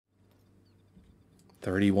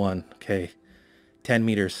31. Okay. 10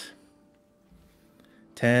 meters.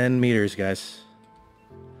 10 meters, guys.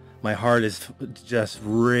 My heart is just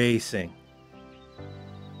racing.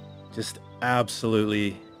 Just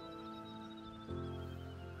absolutely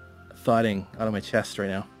thudding out of my chest right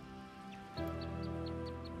now.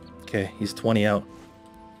 Okay, he's 20 out.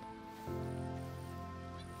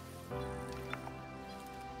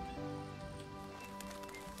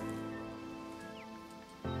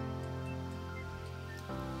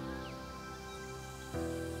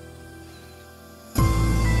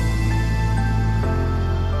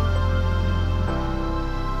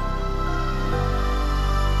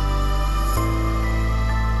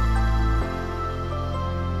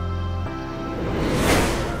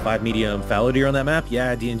 Five medium fallow deer on that map.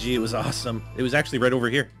 Yeah, DNG, it was awesome. It was actually right over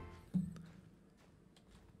here.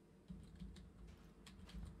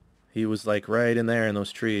 He was like right in there in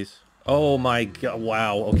those trees. Oh my god,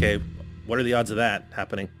 wow. Okay, what are the odds of that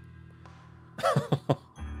happening?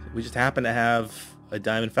 We just happen to have a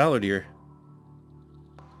diamond fallow deer.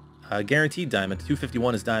 Guaranteed diamond.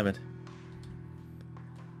 251 is diamond.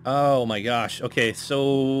 Oh my gosh. Okay,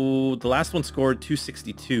 so the last one scored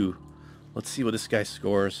 262. Let's see what this guy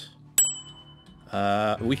scores.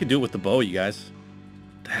 We could do it with the bow, you guys.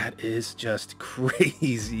 That is just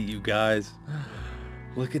crazy, you guys.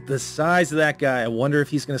 Look at the size of that guy. I wonder if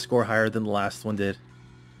he's going to score higher than the last one did.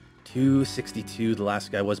 262 the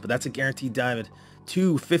last guy was, but that's a guaranteed diamond.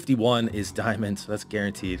 251 is diamond, so that's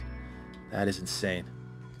guaranteed. That is insane.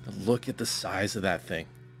 Look at the size of that thing.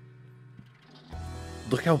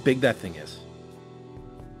 Look how big that thing is.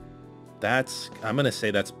 I'm going to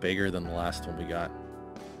say that's bigger than the last one we got.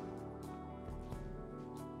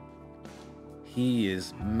 He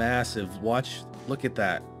is massive. Look at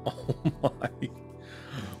that. Oh my.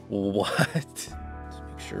 What? Let's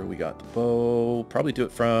make sure we got the bow. Probably do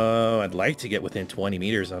it from, I'd like to get within 20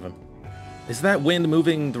 meters of him. Is that wind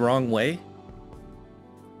moving the wrong way?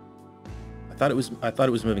 I thought it was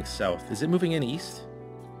moving south. Is it moving in east?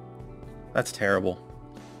 That's terrible.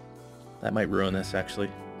 That might ruin this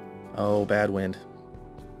actually. Oh, bad wind.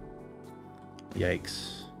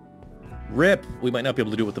 Yikes. Rip! We might not be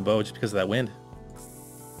able to do it with the bow just because of that wind.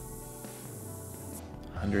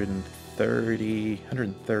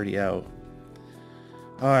 130 out.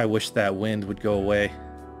 Oh, I wish that wind would go away.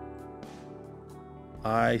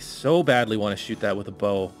 I so badly want to shoot that with a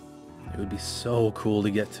bow. It would be so cool to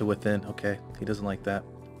get to within. Okay, he doesn't like that.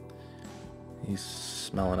 He's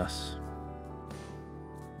smelling us.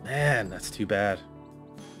 Man, that's too bad.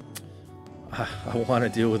 I want to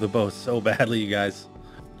do it with a bow so badly, you guys.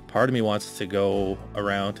 Part of me wants to go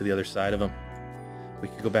around to the other side of him. We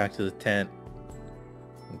could go back to the tent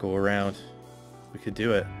and go around. We could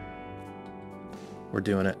do it. We're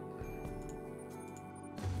doing it.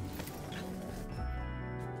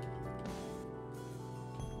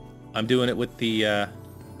 I'm doing it with the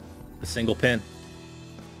single pin.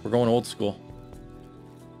 We're going old school.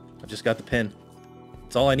 I've just got the pin.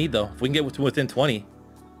 That's all I need though. If we can get to within 20,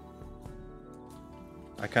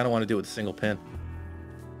 I kind of want to do it with a single pin.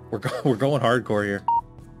 We're going hardcore here.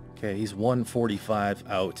 Okay, he's 145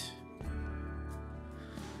 out.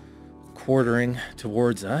 Quartering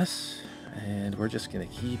towards us. And we're just going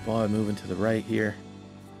to keep on moving to the right here.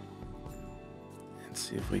 And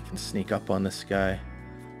see if we can sneak up on this guy.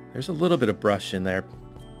 There's a little bit of brush in there.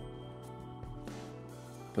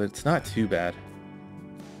 But it's not too bad.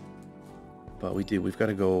 But we've got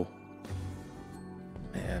to go.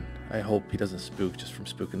 Man, I hope he doesn't spook just from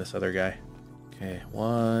spooking this other guy. Okay,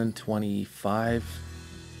 125.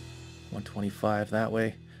 125 that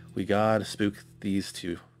way. We gotta spook these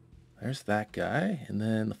two. There's that guy. And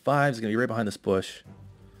then the 5 is gonna be right behind this bush.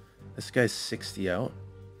 This guy's 60 out.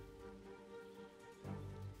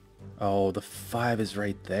 Oh, the 5 is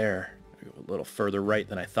right there. A little further right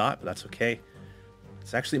than I thought, but that's okay.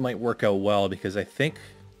 This actually might work out well because I think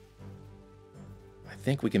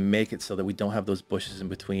we can make it so that we don't have those bushes in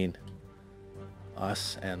between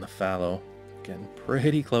us and the fallow. Getting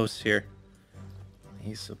pretty close here.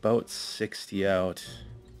 He's about 60 out.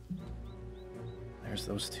 There's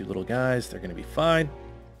those two little guys. They're going to be fine.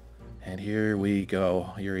 And here we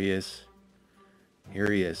go. Here he is.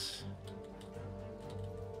 Here he is.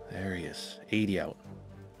 There he is. 80 out.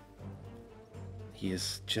 He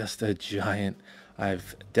is just a giant.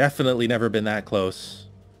 I've definitely never been that close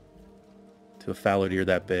to a fallow deer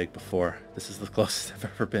that big before. This is the closest I've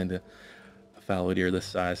ever been to a fallow deer this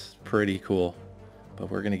size. Pretty cool.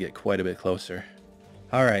 But we're going to get quite a bit closer.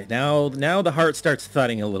 All right, now the heart starts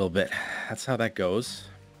thudding a little bit. That's how that goes.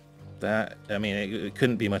 I mean, it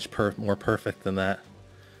couldn't be much more perfect than that.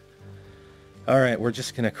 All right, we're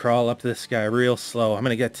just gonna crawl up to this guy real slow. I'm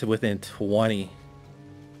gonna get to within 20.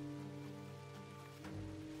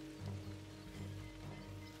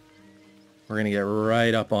 We're gonna get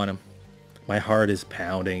right up on him. My heart is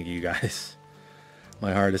pounding, you guys.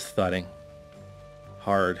 My heart is thudding.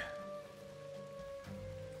 Hard.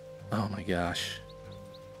 Oh my gosh.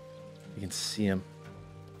 You can see him.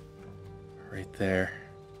 Right there.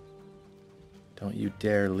 Don't you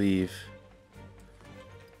dare leave.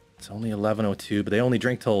 It's only 11:02, but they only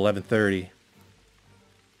drink till 11:30.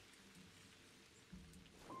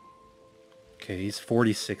 Okay, he's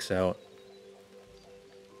 46 out.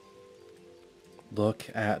 Look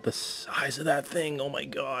at the size of that thing. Oh my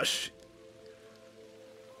gosh.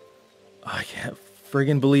 I can't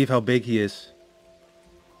friggin' believe how big he is.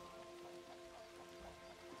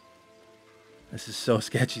 This is so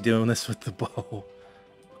sketchy doing this with the bow.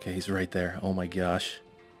 Okay, he's right there. Oh my gosh.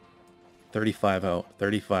 35 out.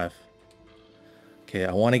 35. Okay,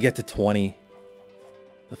 I want to get to 20.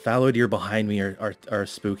 The fallow deer behind me are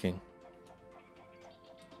spooking.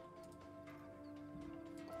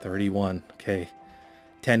 31. Okay.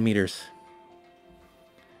 10 meters.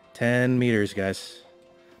 10 meters, guys.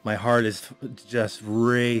 My heart is just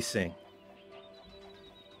racing.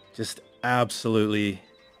 Just absolutely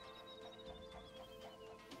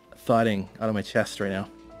thudding out of my chest right now.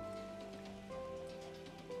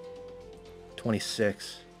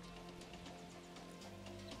 26.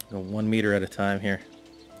 Go 1 meter at a time here.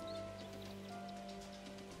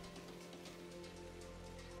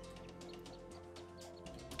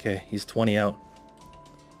 Okay, he's 20 out.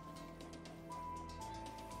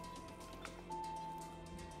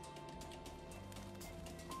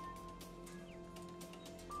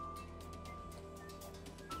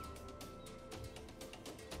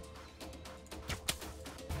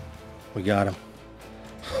 We got him.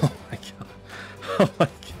 Oh my god. Oh my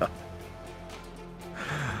god.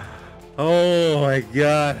 Oh my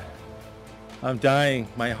god. I'm dying.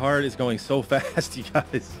 My heart is going so fast, you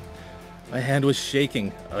guys. My hand was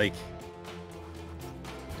shaking. Like,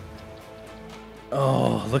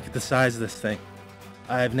 oh, look at the size of this thing.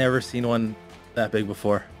 I've never seen one that big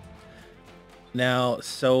before. Now,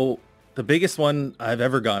 so the biggest one I've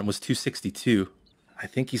ever gotten was 262. I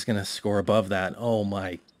think he's going to score above that. Oh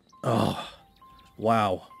my. Oh,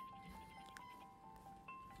 wow.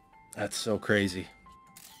 That's so crazy.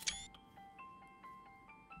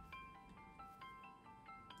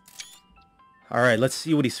 All right, let's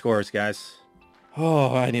see what he scores, guys.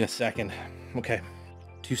 Oh, I need a second. Okay.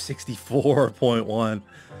 264.1.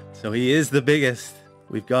 So he is the biggest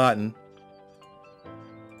we've gotten.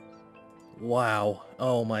 Wow.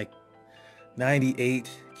 Oh my. 98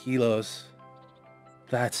 kilos.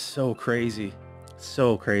 That's so crazy.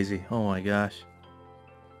 So crazy. Oh my gosh.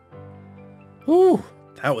 Whew.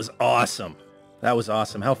 That was awesome. That was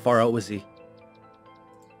awesome. How far out was he?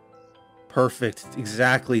 Perfect.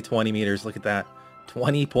 Exactly 20 meters. Look at that.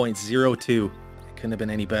 20.02. It couldn't have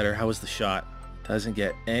been any better. How was the shot? Doesn't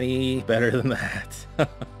get any better than that.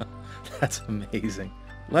 That's amazing.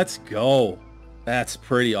 Let's go. That's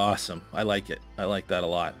pretty awesome. I like it. I like that a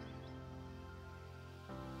lot.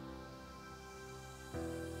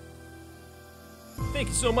 Thank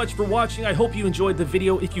you so much for watching. I hope you enjoyed the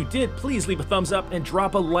video. If you did, please leave a thumbs up and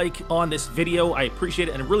drop a like on this video. I appreciate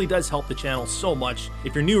it, and it really does help the channel so much.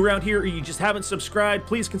 If you're new around here or you just haven't subscribed,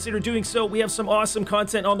 please consider doing so. We have some awesome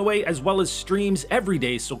content on the way, as well as streams every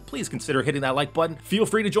day, so please consider hitting that like button. Feel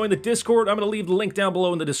free to join the Discord. I'm going to leave the link down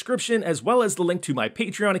below in the description, as well as the link to my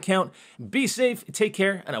Patreon account. Be safe, take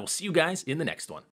care, and I will see you guys in the next one.